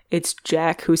 it's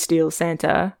Jack who steals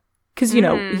Santa. Because, you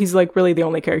know, he's like really the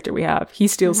only character we have. He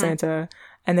steals Santa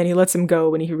and then he lets him go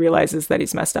when he realizes that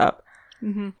he's messed up.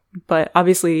 But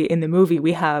obviously in the movie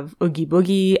we have Oogie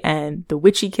Boogie and the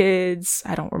Witchy Kids.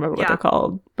 I don't remember what they're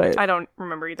called, but I don't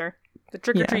remember either. The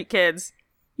Trick-or-Treat Kids.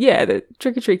 Yeah, the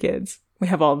Trick-or-Treat Kids. We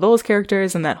have all those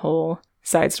characters and that whole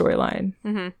side storyline.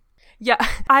 Yeah,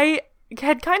 I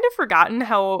had kind of forgotten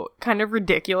how kind of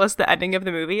ridiculous the ending of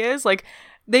the movie is. Like,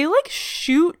 they like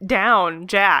shoot down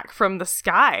Jack from the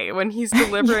sky when he's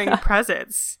delivering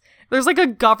presents. There's like a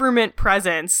government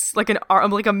presence, like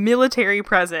a military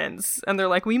presence, and they're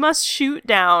like, we must shoot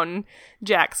down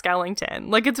Jack Skellington.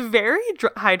 Like, it's very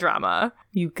high drama.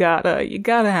 You gotta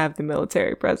have the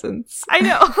military presence. I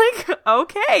know, like,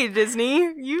 okay,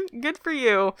 Disney, good for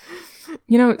you.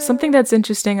 You know, something that's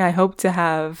interesting, I hope to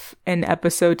have an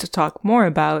episode to talk more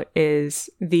about is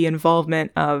the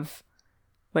involvement of,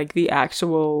 like, the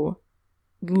actual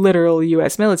literal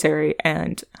US military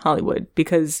and Hollywood,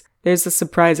 because there's a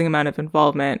surprising amount of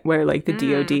involvement where like the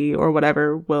DoD or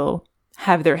whatever will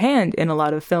have their hand in a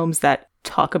lot of films that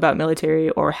talk about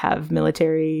military or have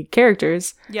military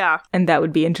characters. Yeah. And that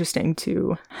would be interesting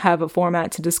to have a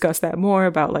format to discuss that more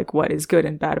about like what is good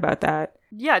and bad about that.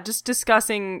 Yeah, just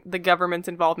discussing the government's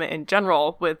involvement in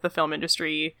general with the film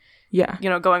industry. Yeah. You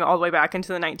know, going all the way back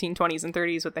into the 1920s and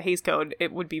 30s with the Hays Code,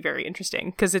 it would be very interesting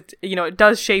because it, you know, it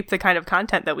does shape the kind of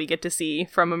content that we get to see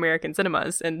from American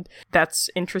cinemas. And that's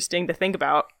interesting to think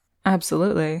about.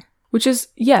 Absolutely. Which is,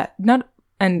 yeah, not,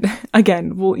 and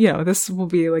again, well, you know, this will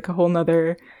be like a whole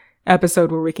nother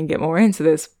episode where we can get more into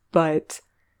this, but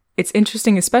it's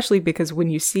interesting, especially because when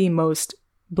you see most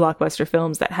blockbuster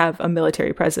films that have a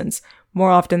military presence,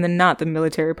 more often than not, the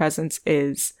military presence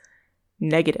is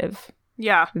negative.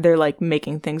 Yeah. They're like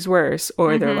making things worse,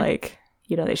 or they're like,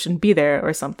 you know, they shouldn't be there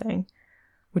or something,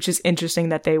 which is interesting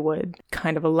that they would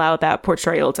kind of allow that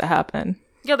portrayal to happen.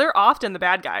 Yeah, they're often the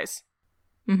bad guys.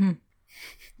 Mm-hmm.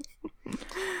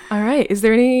 All right. Is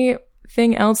there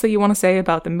anything else that you want to say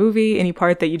about the movie? Any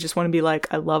part that you just want to be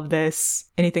like, I love this?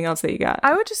 Anything else that you got?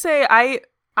 I would just say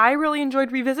I really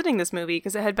enjoyed revisiting this movie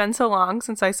because it had been so long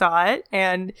since I saw it,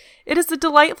 and it is a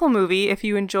delightful movie if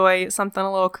you enjoy something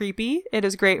a little creepy. It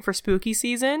is great for spooky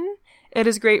season. It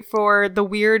is great for the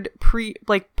weird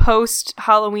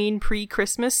post-Halloween,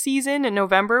 pre-Christmas season in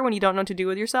November when you don't know what to do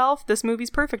with yourself. This movie's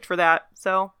perfect for that,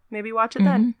 so maybe watch it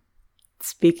then.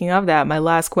 Speaking of that, my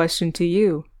last question to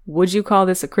you. Would you call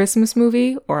this a Christmas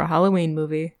movie or a Halloween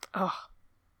movie? Oh,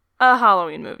 a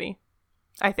Halloween movie,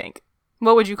 I think.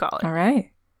 What would you call it? All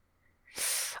right.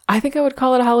 I think I would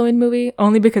call it a Halloween movie,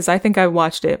 only because I think I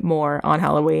watched it more on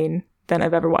Halloween than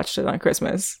I've ever watched it on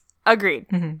Christmas. Agreed.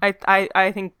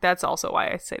 I think that's also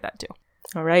why I say that too.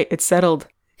 All right, it's settled.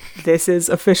 This is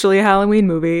officially a Halloween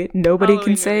movie. Nobody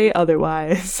Halloween can say movie.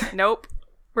 otherwise. Nope.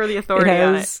 We're the authority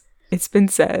on it. It's been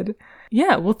said.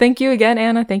 Yeah, well, thank you again,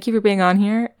 Anna. Thank you for being on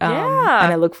here. Yeah.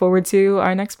 And I look forward to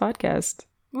our next podcast.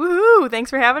 Woohoo! Thanks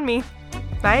for having me.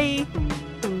 Bye.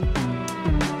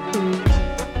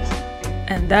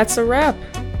 And that's a wrap.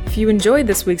 If you enjoyed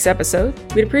this week's episode,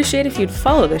 we'd appreciate if you'd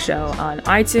follow the show on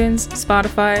iTunes,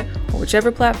 Spotify, or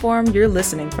whichever platform you're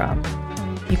listening from.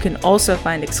 You can also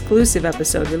find exclusive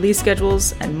episode release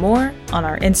schedules and more on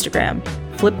our Instagram,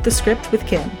 Flip the Script with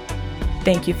Kim.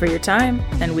 Thank you for your time,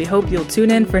 and we hope you'll tune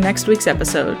in for next week's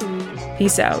episode.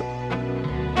 Peace out.